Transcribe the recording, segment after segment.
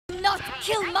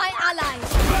Kill my allies.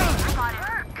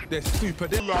 They're super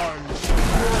alive.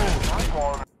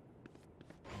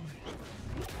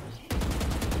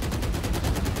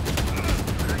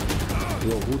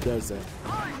 Yo, who does that?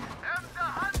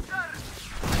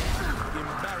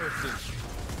 Embarrassing.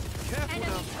 Careful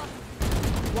now.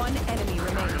 One enemy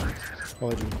remaining.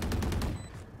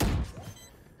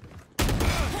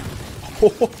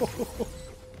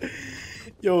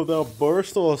 Yo, the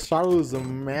burst of Saru's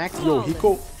max. Yo,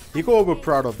 HiKO will be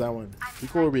proud of that one.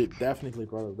 HiKO will be definitely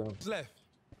proud of that one. Left.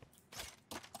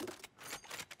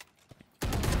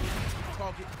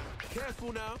 Target.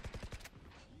 Careful now.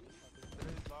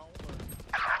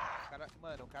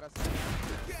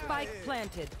 Spike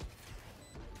planted.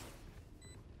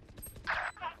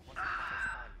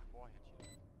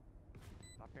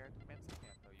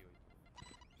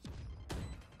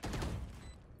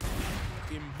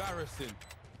 Embarrassing.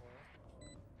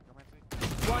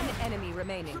 One enemy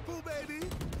remaining. Triple, baby.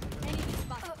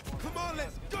 Come on,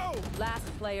 let's go. Last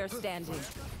player standing.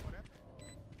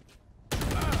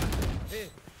 Here.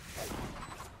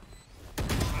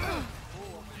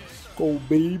 Go,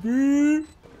 baby.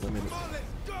 Come on, let's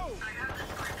go.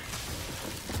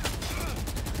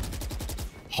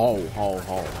 Ho.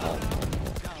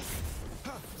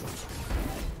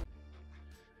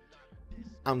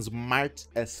 I'm smart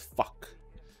as fuck.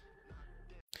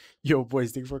 Yo,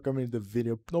 boys, thanks for coming to the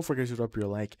video. Don't forget to drop your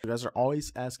like. You guys are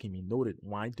always asking me, noted,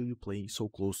 why do you play so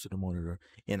close to the monitor?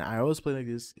 And I always play like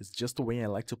this. It's just the way I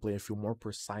like to play. I feel more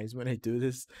precise when I do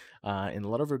this. And a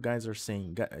lot of you guys are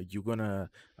saying you're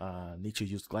gonna need to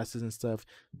use glasses and stuff.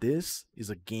 This is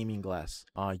a gaming glass.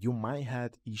 You might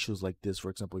have issues like this.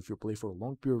 For example, if you play for a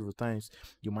long period of times,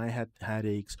 you might have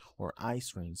headaches or eye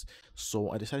strains. So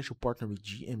I decided to partner with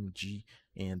GMG,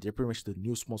 and they're pretty much the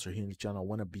new sponsor here in the channel. I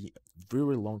want to be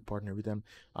very long partner with them,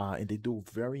 and they do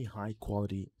very high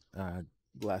quality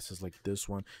glasses like this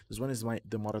one. This one is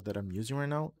the model that I'm using right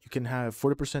now. You can have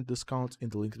 40% discount in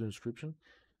the link in the description.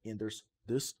 And there's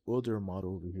this other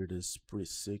model over here that's pretty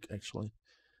sick actually.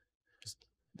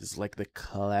 This is like the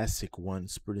classic one.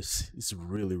 It's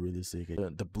really sick.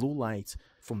 The blue light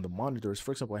from the monitors,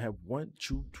 for example, I have 1,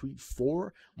 2, 3,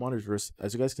 4 monitors,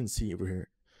 as you guys can see over here.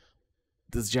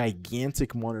 This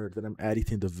gigantic monitor that I'm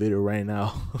editing the video right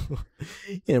now.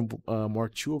 And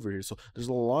Mark 2 over here. So there's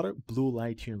a lot of blue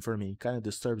light here in front of me. It kind of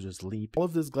disturbs your sleep. All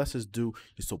of these glasses do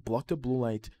is to block the blue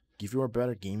light, give you a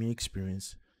better gaming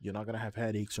experience. You're not gonna have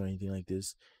headaches or anything like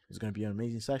this. It's gonna be an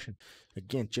amazing session.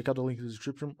 Again, check out the link in the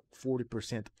description.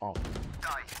 40% off.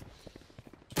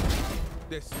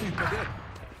 They're super dead.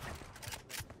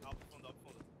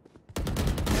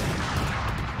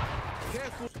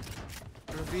 Careful.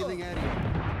 Revealing area.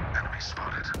 Enemy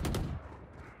spotted.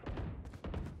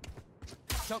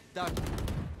 Shot down.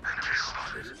 Enemy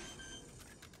spotted.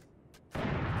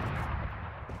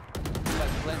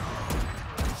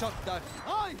 Shot down.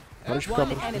 Aye.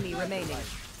 One enemy remaining.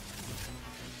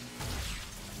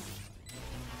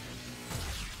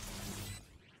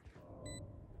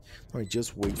 Alright,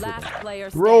 just wait for Last that. player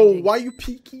Bro, standing. why you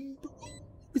peeking?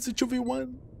 It's a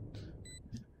 2v1.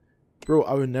 Bro,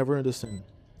 I would never understand.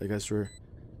 Like, I swear.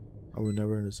 I would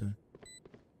never understand.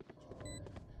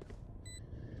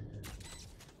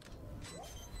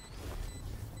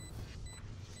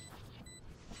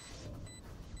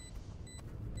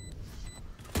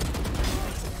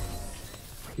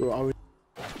 Bro, I would.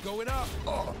 Going up.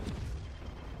 Oh.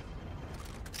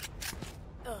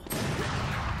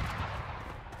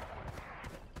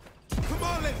 Come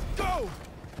on, let's go.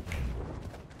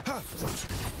 Huh.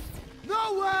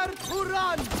 Nowhere to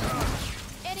run.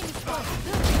 Enemy spotted.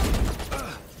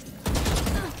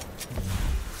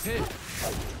 Hit.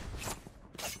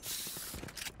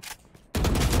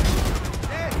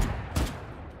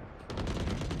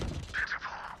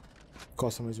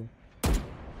 Costa mais um.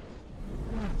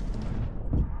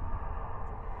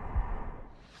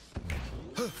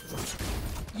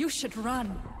 You should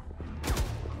run.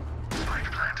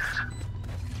 Spike planted.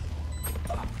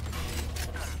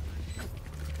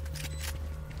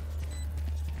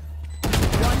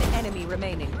 One enemy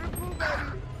remaining.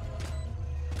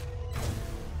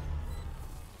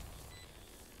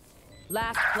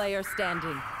 Last player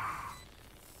standing.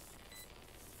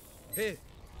 Hit.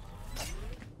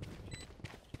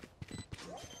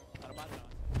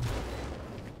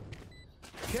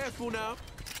 Careful now.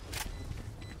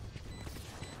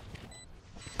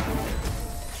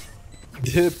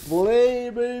 Good play,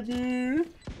 baby.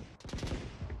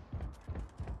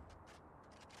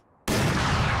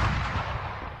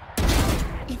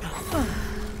 I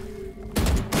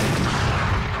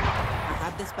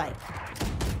have the spike.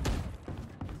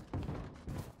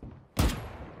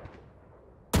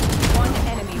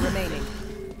 remaining.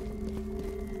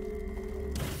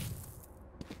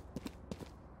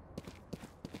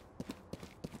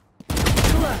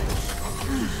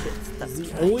 That's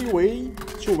the only way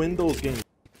to win those games.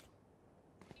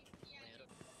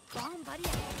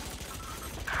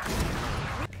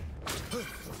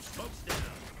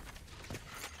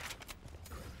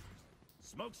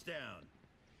 Smoke's down.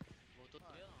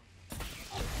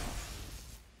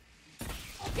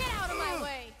 Get out of my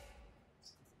way!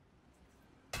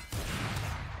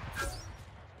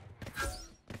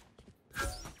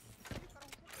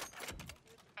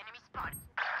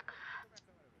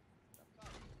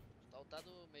 Tá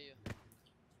do meio.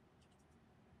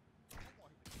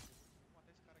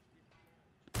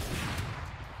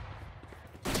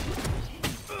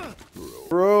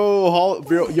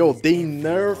 Bro, yo, they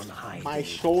nerfed my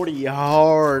shorty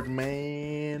hard,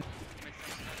 man.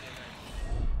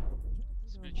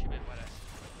 Split bem, parece.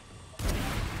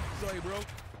 Sorry, bro.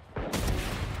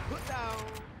 Put down.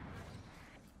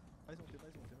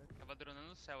 Tava dronando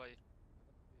no céu aí.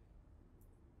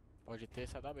 Pode ter,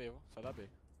 sai da B, viu? Sai da B.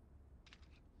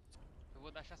 Eu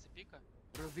vou dar chance pica.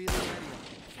 Revealing area.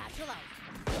 Satchel out.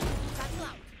 Satchel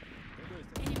out.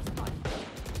 Enemy spotted.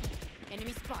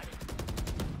 Enemy spotted.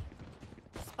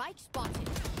 Spike spotted.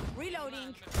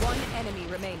 Reloading. One enemy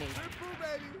remaining.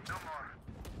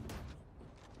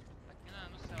 Aqui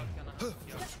no céu, aqui na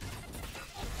aqui, ó.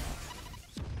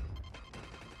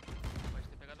 Pode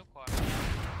ter pegado o core.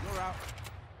 You're out.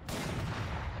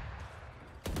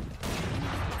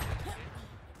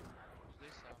 Os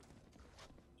dois céu.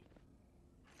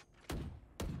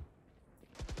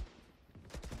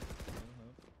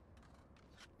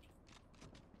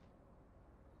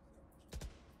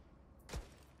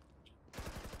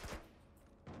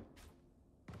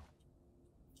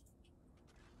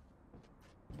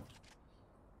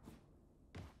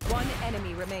 One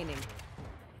enemy remaining.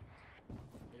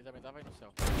 Ele também tava aí no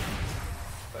céu.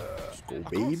 Let's go,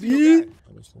 baby.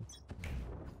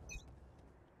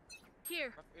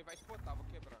 Here. Ele vai spotar, vou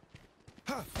quebrar.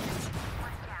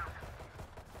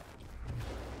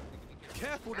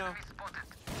 Careful now.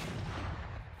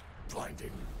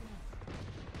 Blinding.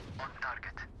 On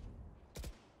target.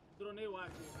 Dronei o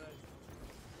Aki, velho.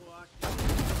 O Aki.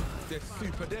 They're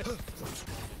super dead.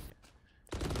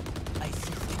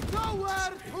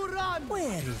 Nowhere to run!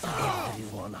 Where is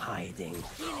everyone hiding?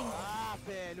 Ah,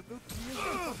 velho, meu Deus,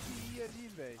 eu queria ali,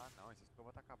 velho. Ah não, esse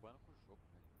escova tá acabando com o jogo,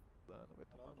 velho. Vai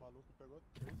tomar no maluco, pegou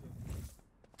 3 anos.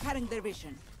 Cutting their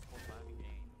vision.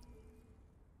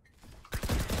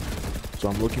 So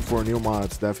I'm looking for new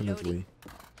mods, definitely.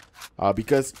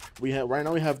 Because we have right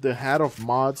now we have the head of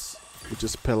mods, which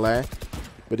is Pelé,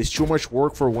 but it's too much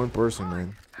work for one person,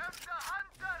 man.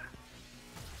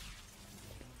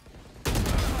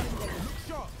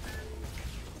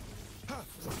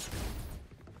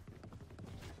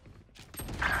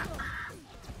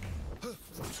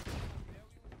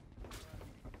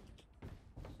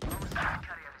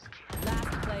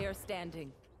 Last player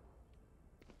standing.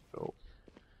 Oh.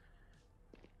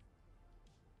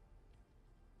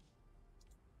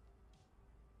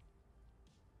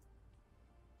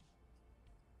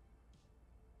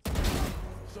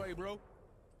 Sorry, bro.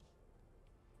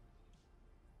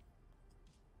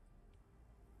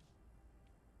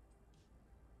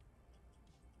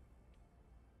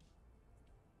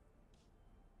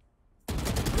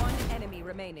 One enemy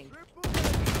remaining.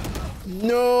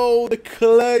 No, the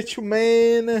clutch,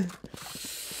 man.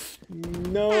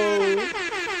 No.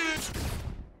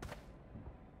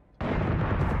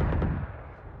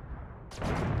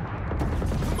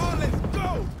 Come on, let's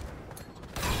go.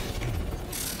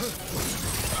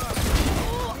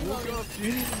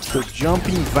 The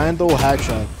jumping Vandal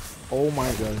headshot. Oh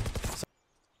my god.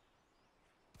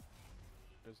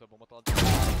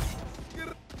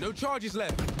 No charges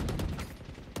left.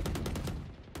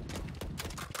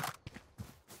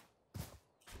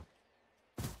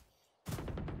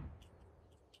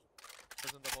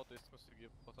 Fazendo a volta aí se conseguir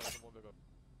botar no mundo legal.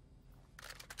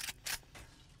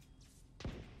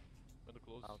 Mando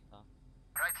close. Ah, tá.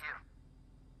 Right here.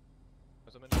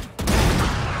 Mais ou menos.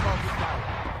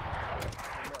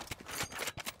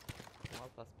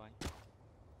 Alta, spine.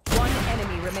 One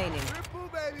enemy remaining. Triple,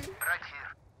 baby! Right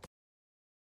here.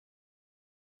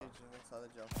 Sala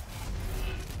de alta.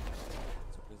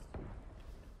 Surpresa.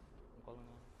 Não cola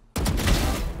não.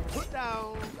 Put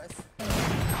down!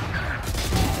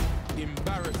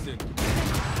 Embarrassing.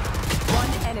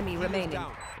 One enemy remaining.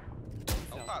 Down.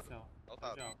 Altado.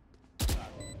 Altado. Tchau.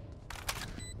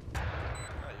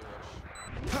 Aí eu acho.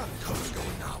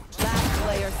 Last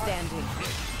player standing.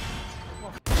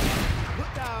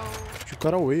 Put down! Deixa o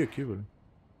cara away aqui, velho.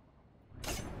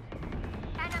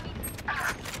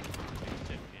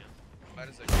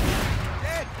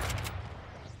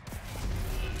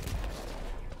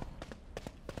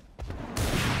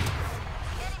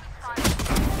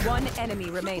 One enemy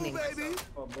remaining. Baby.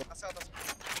 Tá céu, tá céu.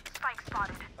 Spike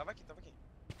spotted. Tava aqui, tava aqui.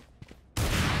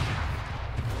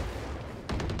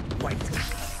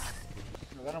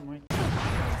 Jogaram muito.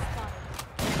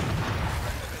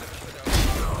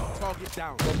 Target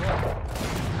down.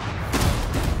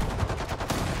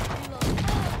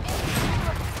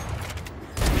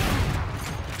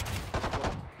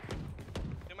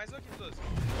 Tem mais um aqui, 12.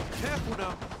 Careful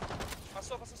now.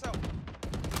 Passou o céu.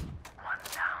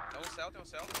 Tem um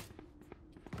céu.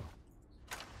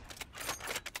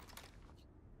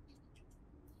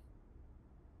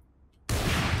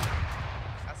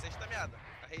 A sexta tá meada.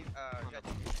 A Jet.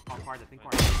 Corda, tem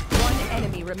corda. One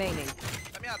enemy remaining.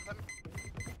 Tá meada, tá meada.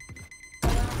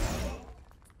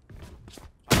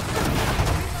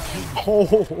 Oh.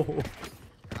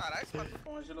 Caralho, você matou.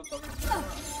 Congelou todo.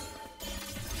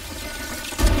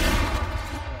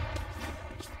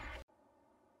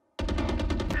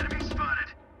 Enemy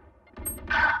spotted.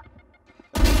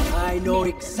 I know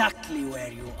exactly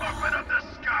where you are. Open up the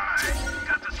sky.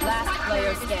 Got the Last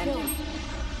player standing.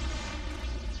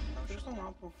 Eles estão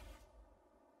lá, pô.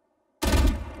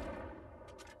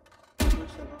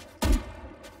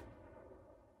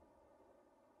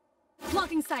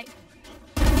 Blocking sight.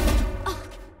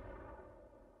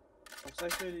 O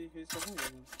site ele está voando.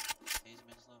 6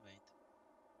 menos 90.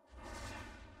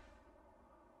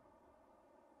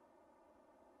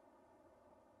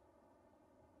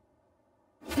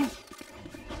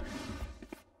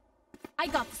 I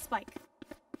got the spike.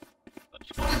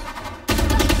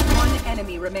 One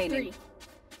enemy remaining. 3.